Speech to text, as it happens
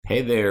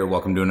Hey there,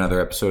 welcome to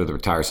another episode of the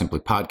Retire Simply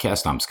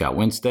podcast. I'm Scott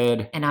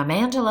Winstead. And I'm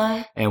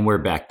Angela. And we're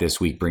back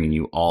this week bringing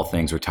you all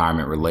things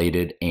retirement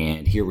related.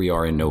 And here we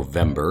are in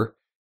November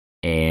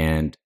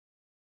and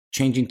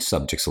changing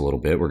subjects a little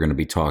bit. We're going to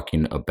be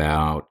talking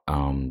about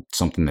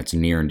something that's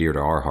near and dear to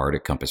our heart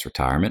at Compass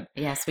Retirement.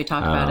 Yes, we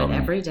talk about it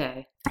every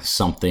day.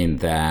 Something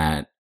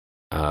that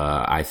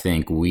I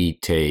think we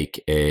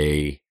take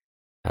a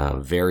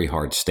very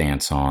hard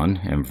stance on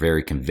and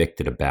very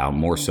convicted about,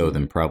 more so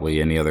than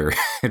probably any other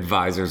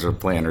advisors or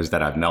planners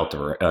that I've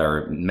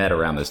met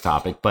around this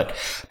topic. But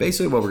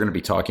basically what we're going to be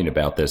talking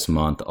about this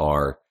month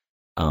are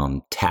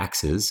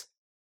taxes,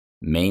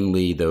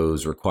 mainly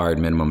those required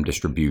minimum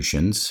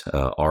distributions,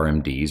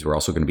 RMDs. We're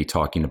also going to be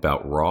talking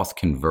about Roth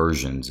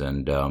conversions.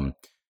 And,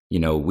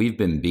 we've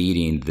been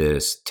beating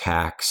this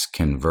tax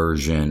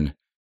conversion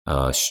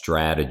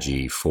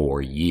strategy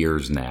for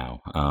years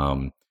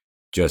now.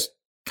 Just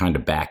kind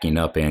of backing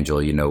up,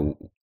 Angela,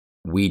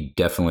 we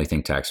definitely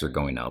think taxes are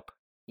going up.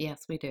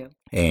 Yes, we do.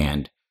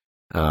 And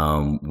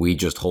we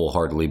just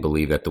wholeheartedly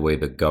believe that the way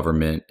the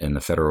government and the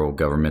federal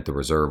government, the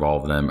Reserve,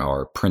 all of them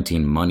are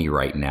printing money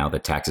right now,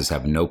 that taxes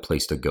have no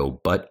place to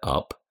go but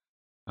up.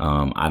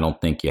 I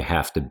don't think you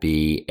have to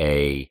be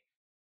a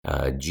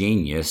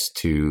genius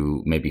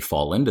to maybe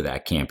fall into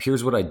that camp.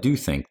 Here's what I do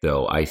think,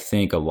 though. I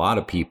think a lot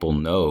of people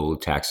know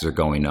taxes are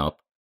going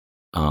up.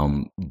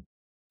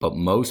 But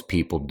most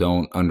people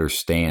don't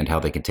understand how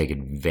they can take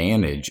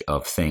advantage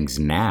of things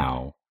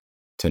now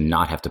to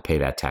not have to pay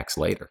that tax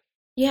later.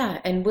 Yeah,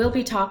 and we'll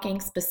be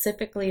talking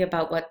specifically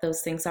about what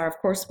those things are. Of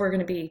course, we're going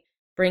to be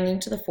bringing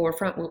to the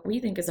forefront what we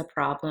think is a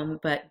problem,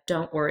 but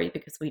don't worry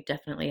because we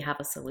definitely have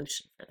a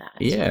solution for that.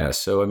 Yeah,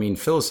 so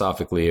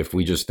philosophically, if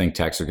we just think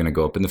taxes are going to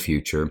go up in the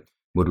future,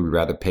 would we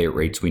rather pay at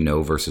rates we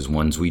know versus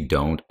ones we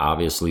don't?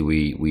 Obviously,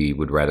 we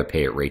would rather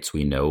pay at rates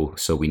we know,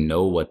 so we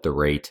know what the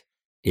rate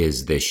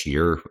is this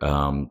year.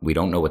 We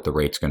don't know what the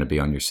rate's going to be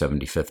on your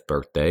 75th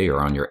birthday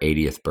or on your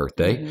 80th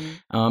birthday.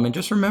 And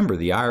just remember,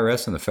 the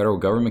IRS and the federal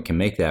government can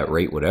make that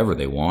rate whatever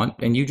they want,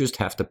 and you just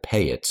have to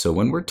pay it. So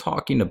when we're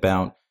talking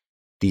about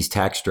these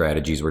tax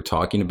strategies, we're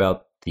talking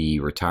about the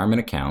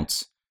retirement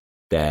accounts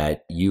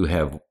that you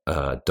have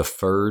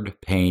deferred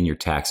paying your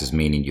taxes,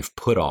 meaning you've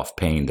put off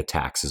paying the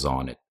taxes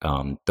on it.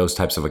 Those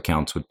types of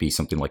accounts would be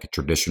something like a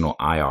traditional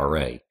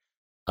IRA,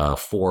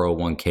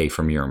 401k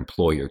from your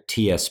employer,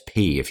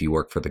 TSP if you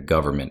work for the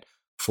government,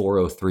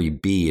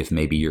 403b if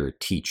maybe you're a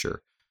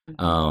teacher.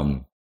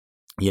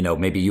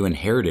 Maybe you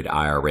inherited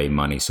IRA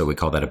money, so we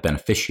call that a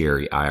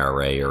beneficiary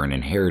IRA or an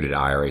inherited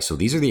IRA. So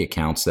these are the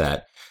accounts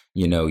that,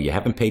 you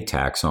haven't paid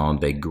tax on.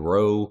 They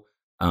grow.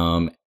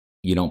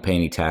 You don't pay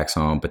any tax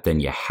on, but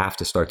then you have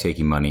to start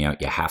taking money out.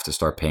 You have to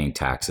start paying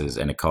taxes,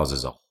 and it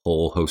causes a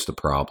whole host of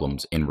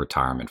problems in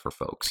retirement for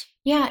folks.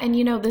 Yeah, and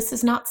this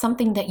is not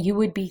something that you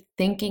would be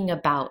thinking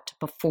about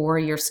before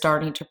you're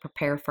starting to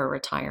prepare for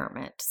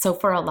retirement. So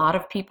for a lot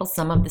of people,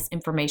 some of this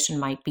information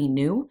might be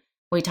new.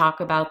 We talk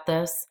about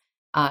this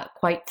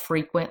quite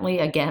frequently.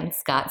 Again,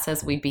 Scott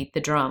says we beat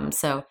the drum.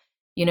 So,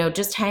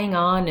 just hang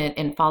on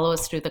and follow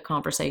us through the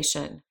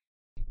conversation.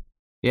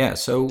 Yeah,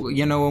 so,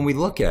 when we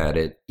look at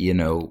it,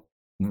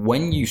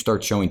 when you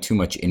start showing too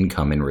much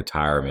income in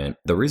retirement,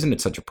 the reason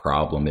it's such a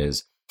problem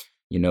is,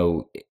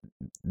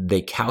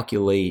 they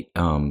calculate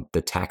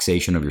the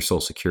taxation of your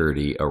Social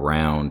Security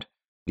around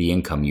the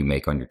income you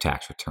make on your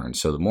tax return.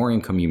 So the more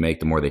income you make,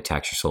 the more they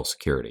tax your Social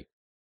Security.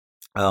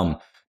 The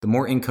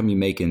more income you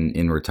make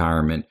in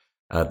retirement,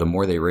 the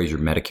more they raise your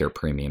Medicare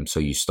premium. So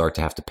you start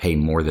to have to pay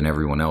more than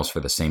everyone else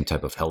for the same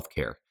type of health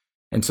care.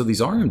 And so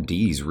these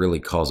RMDs really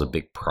cause a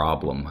big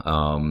problem,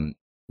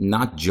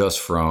 not just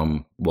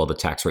from, the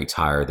tax rate's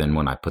higher than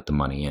when I put the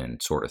money in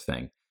sort of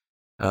thing.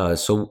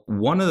 So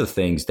one of the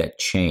things that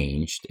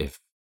changed,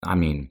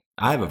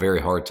 I have a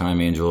very hard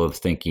time, Angela, of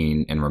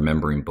thinking and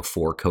remembering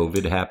before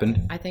COVID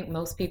happened. I think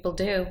most people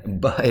do.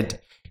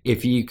 But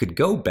if you could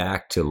go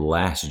back to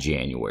last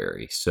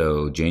January,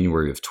 so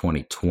January of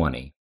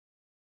 2020,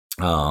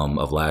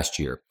 of last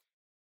year,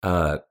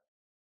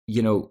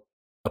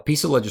 a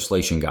piece of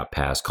legislation got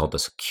passed called the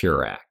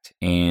Secure Act,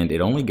 and it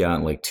only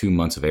got like 2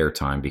 months of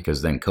airtime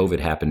because then COVID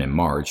happened in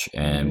March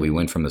and we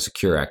went from the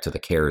Secure Act to the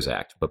CARES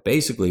Act. But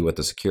basically what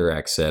the Secure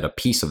Act said, a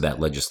piece of that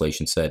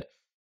legislation said,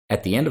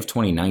 at the end of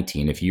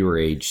 2019, if you were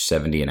age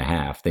 70 and a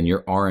half, then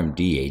your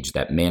RMD age,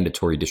 that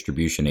mandatory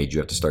distribution age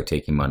you have to start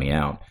taking money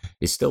out,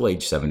 is still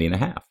age 70 and a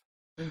half.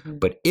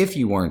 But if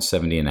you weren't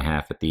 70 and a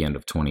half at the end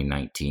of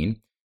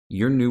 2019,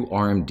 your new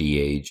RMD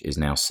age is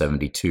now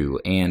 72.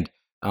 And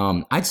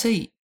I'd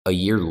say a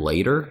year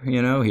later,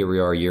 here we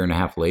are a year and a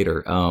half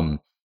later,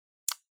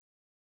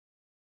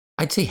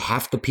 I'd say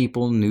half the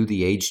people knew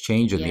the age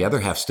change and the other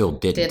half still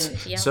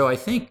didn't. Yeah. So I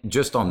think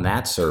just on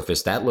that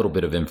surface, that little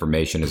bit of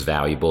information is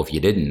valuable if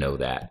you didn't know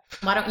that.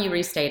 Why don't you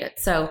restate it?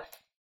 So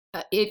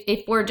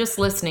if we're just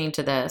listening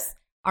to this,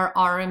 our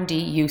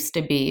RMD used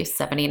to be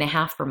 70 and a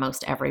half for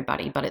most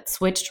everybody, but it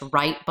switched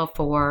right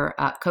before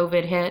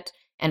COVID hit.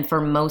 And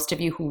for most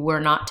of you who were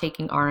not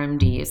taking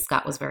RMDs,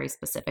 Scott was very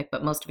specific,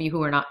 but most of you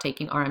who are not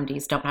taking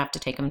RMDs don't have to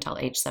take them until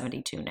age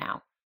 72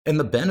 now. And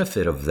the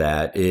benefit of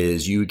that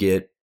is you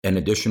get an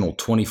additional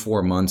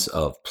 24 months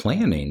of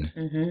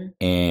planning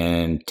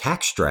and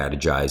tax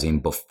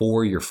strategizing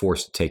before you're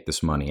forced to take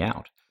this money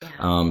out.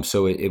 Yeah.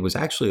 So it was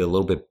actually a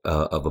little bit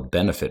of a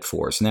benefit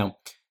for us. Now,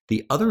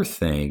 the other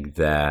thing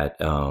that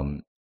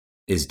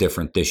is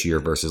different this year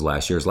versus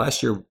last year is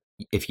last year,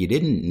 if you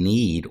didn't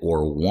need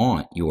or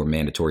want your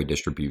mandatory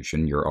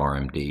distribution, your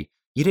RMD,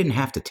 you didn't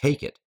have to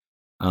take it.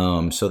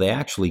 So they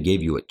actually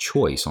gave you a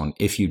choice on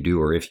if you do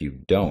or if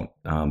you don't.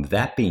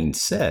 That being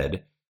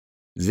said,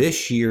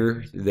 this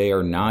year they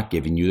are not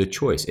giving you the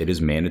choice. It is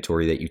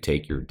mandatory that you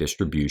take your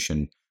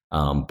distribution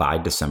by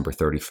December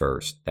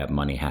 31st. That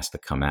money has to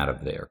come out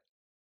of there.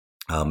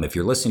 If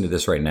you're listening to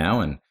this right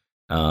now and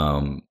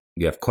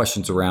you have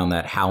questions around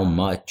that, how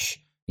much,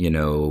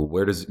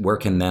 where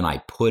can then I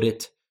put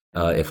it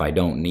if I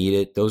don't need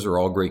it? Those are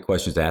all great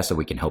questions to ask that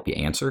we can help you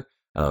answer.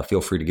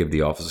 Feel free to give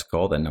the office a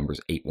call. That number is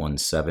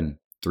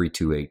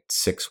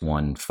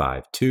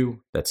 817-328-6152.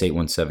 That's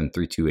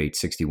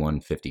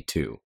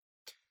 817-328-6152.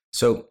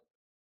 So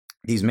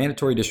these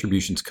mandatory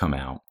distributions come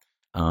out.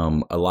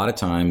 A lot of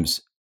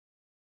times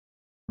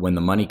when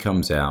the money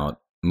comes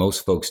out,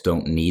 most folks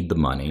don't need the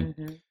money,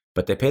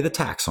 but they pay the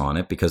tax on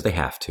it because they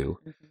have to.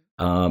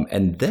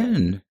 And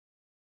then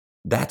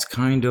that's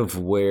kind of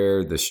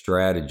where the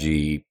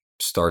strategy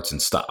starts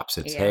and stops.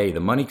 It's, hey, the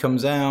money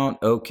comes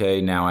out. Okay,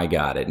 now I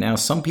got it. Now,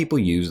 some people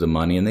use the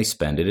money and they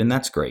spend it, and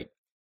that's great.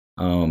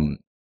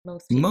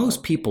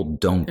 Most people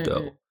don't,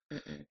 though.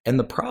 And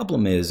the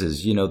problem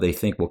is, they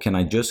think, well, can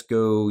I just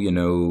go,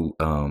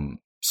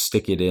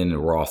 stick it in a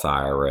Roth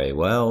IRA?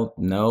 Well,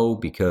 no,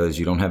 because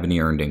you don't have any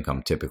earned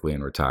income typically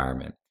in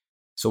retirement.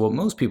 So what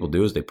most people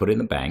do is they put it in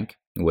the bank,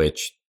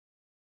 which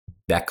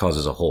that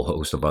causes a whole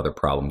host of other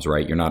problems,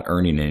 right? You're not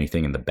earning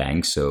anything in the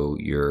bank, so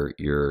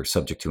you're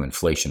subject to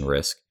inflation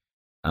risk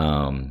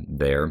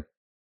there.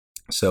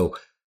 So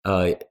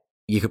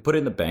you could put it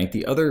in the bank.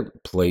 The other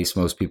place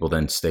most people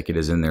then stick it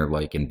is in their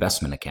like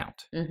investment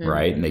account,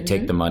 right? And they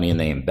take the money and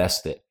they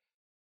invest it.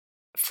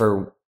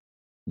 For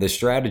the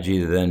strategy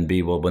to then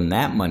be, well, when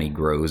that money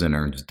grows and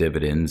earns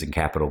dividends and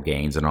capital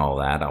gains and all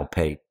that, I'll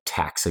pay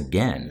tax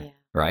again,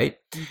 right?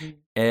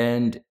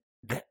 And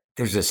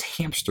there's this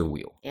hamster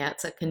wheel. Yeah,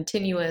 it's a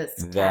continuous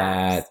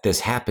that this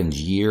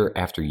happens year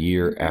after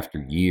year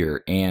after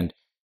year. And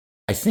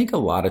I think a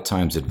lot of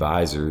times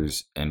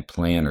advisors and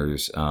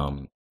planners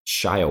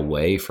shy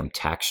away from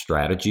tax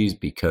strategies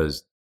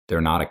because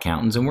they're not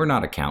accountants and we're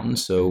not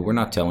accountants. So we're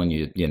not telling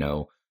you,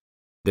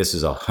 this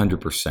is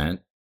 100%,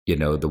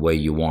 the way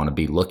you want to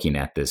be looking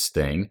at this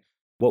thing.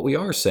 What we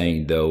are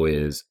saying, though,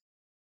 is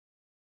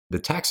the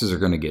taxes are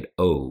going to get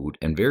owed,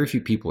 and very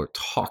few people are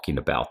talking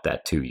about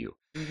that to you.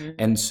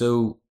 And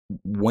so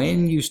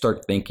when you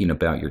start thinking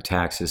about your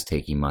taxes,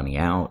 taking money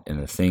out,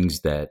 and the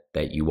things that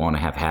you want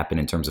to have happen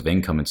in terms of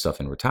income and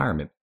stuff in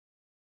retirement,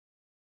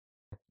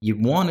 you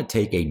want to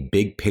take a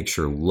big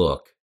picture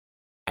look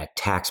at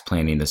tax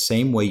planning the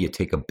same way you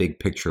take a big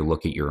picture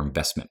look at your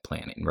investment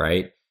planning,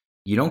 right?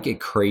 You don't get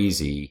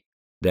crazy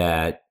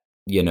that,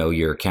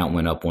 your account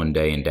went up one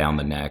day and down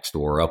the next,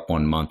 or up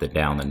 1 month and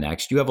down the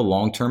next. You have a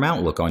long-term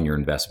outlook on your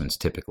investments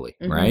typically,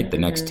 right? The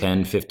next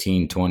 10,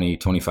 15, 20,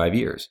 25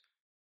 years.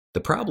 The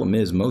problem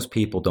is most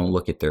people don't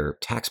look at their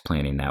tax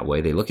planning that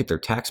way. They look at their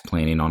tax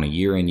planning on a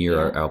year in,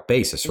 year out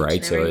basis,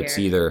 right? So it's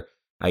either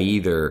I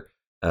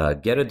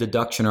get a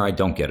deduction or I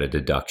don't get a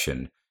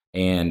deduction.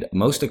 And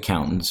most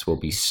accountants will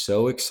be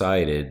so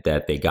excited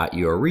that they got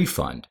you a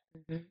refund.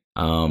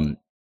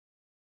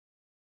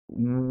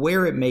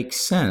 Where it makes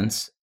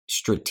sense,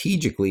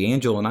 strategically,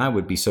 Angela and I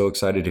would be so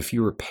excited if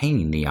you were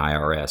paying the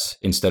IRS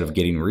instead of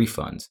getting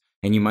refunds.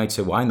 And you might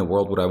say, why in the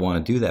world would I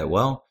want to do that?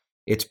 Well,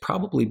 it's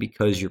probably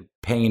because you're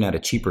paying at a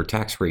cheaper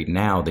tax rate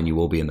now than you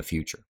will be in the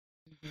future.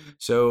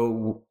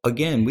 So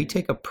again, we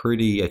take a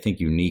pretty, I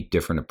think, unique,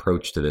 different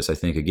approach to this. I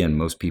think, again,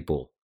 most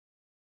people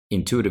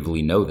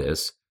intuitively know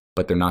this,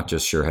 but they're not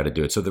just sure how to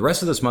do it. So the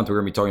rest of this month, we're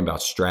going to be talking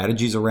about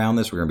strategies around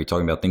this. We're going to be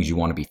talking about things you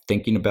want to be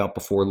thinking about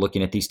before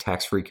looking at these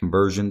tax-free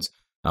conversions.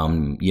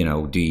 Do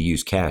you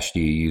use cash? Do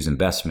you use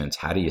investments?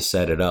 How do you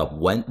set it up?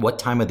 What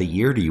time of the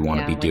year do you want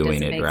to be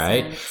doing it,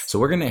 right? Sense? So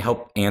we're going to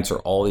help answer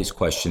all these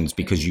questions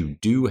because you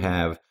do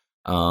have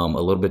a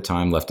little bit of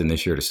time left in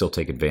this year to still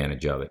take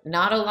advantage of it.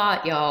 Not a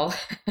lot, y'all,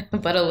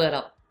 but a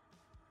little.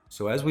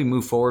 So as we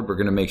move forward, we're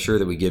going to make sure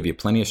that we give you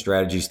plenty of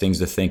strategies, things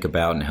to think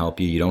about and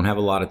help you. You don't have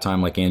a lot of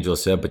time, like Angela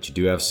said, but you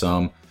do have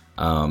some.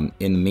 In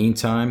the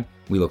meantime,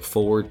 we look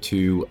forward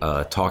to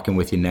talking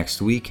with you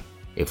next week.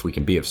 If we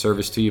can be of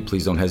service to you,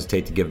 please don't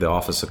hesitate to give the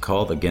office a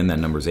call. Again, that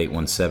number is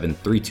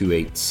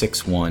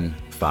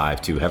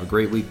 817-328-6152. Have a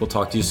great week. We'll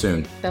talk to you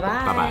soon. Bye-bye.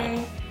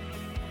 Bye-bye.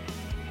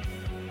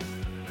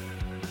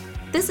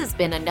 This has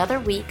been another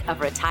week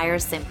of Retire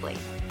Simply.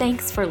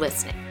 Thanks for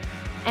listening.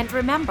 And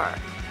remember,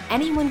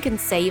 anyone can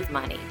save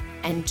money,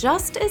 and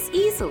just as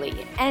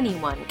easily,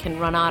 anyone can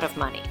run out of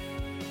money.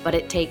 But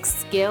it takes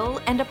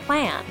skill and a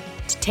plan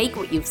to take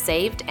what you've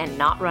saved and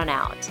not run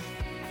out.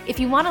 If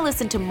you want to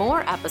listen to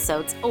more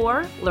episodes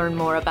or learn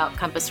more about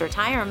Compass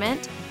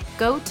Retirement,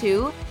 go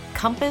to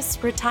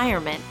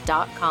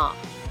compassretirement.com.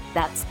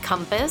 That's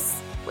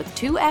Compass with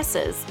 2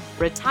 S's,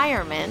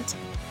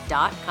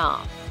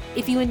 retirement.com.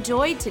 If you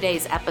enjoyed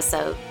today's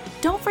episode,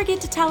 don't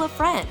forget to tell a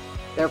friend.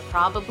 They're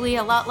probably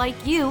a lot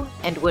like you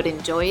and would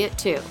enjoy it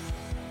too.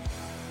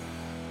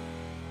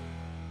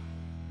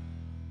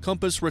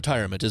 Compass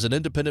Retirement is an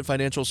independent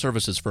financial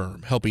services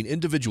firm helping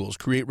individuals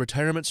create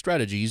retirement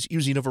strategies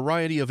using a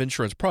variety of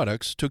insurance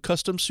products to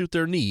custom suit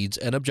their needs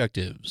and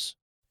objectives.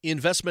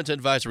 Investment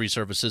advisory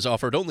services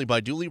offered only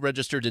by duly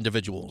registered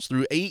individuals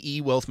through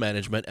AE Wealth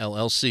Management,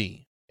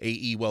 LLC.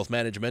 AE Wealth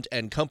Management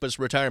and Compass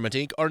Retirement,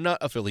 Inc. are not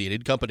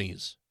affiliated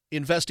companies.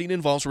 Investing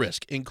involves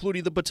risk,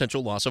 including the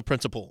potential loss of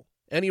principal.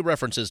 Any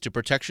references to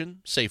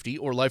protection, safety,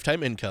 or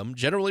lifetime income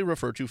generally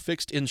refer to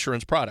fixed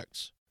insurance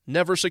products,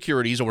 never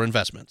securities or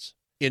investments.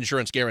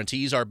 Insurance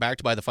guarantees are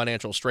backed by the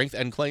financial strength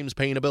and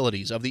claims-paying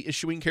abilities of the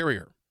issuing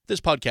carrier.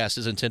 This podcast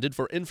is intended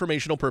for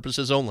informational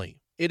purposes only.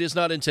 It is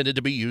not intended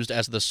to be used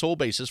as the sole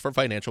basis for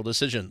financial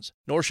decisions,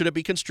 nor should it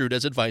be construed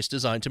as advice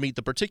designed to meet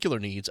the particular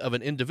needs of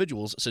an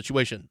individual's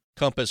situation.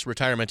 Compass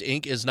Retirement,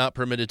 Inc. is not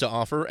permitted to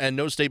offer, and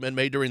no statement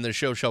made during this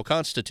show shall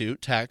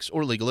constitute tax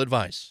or legal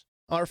advice.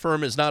 Our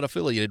firm is not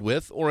affiliated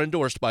with or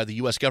endorsed by the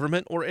U.S.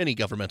 government or any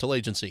governmental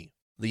agency.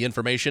 The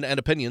information and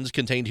opinions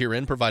contained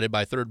herein provided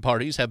by third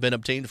parties have been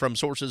obtained from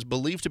sources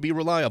believed to be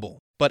reliable,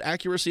 but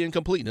accuracy and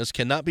completeness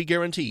cannot be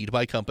guaranteed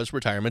by Compass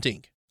Retirement,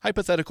 Inc.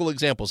 Hypothetical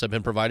examples have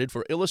been provided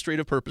for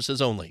illustrative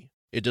purposes only.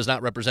 It does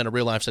not represent a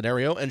real-life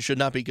scenario and should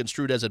not be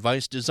construed as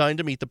advice designed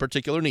to meet the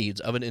particular needs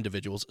of an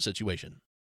individual's situation.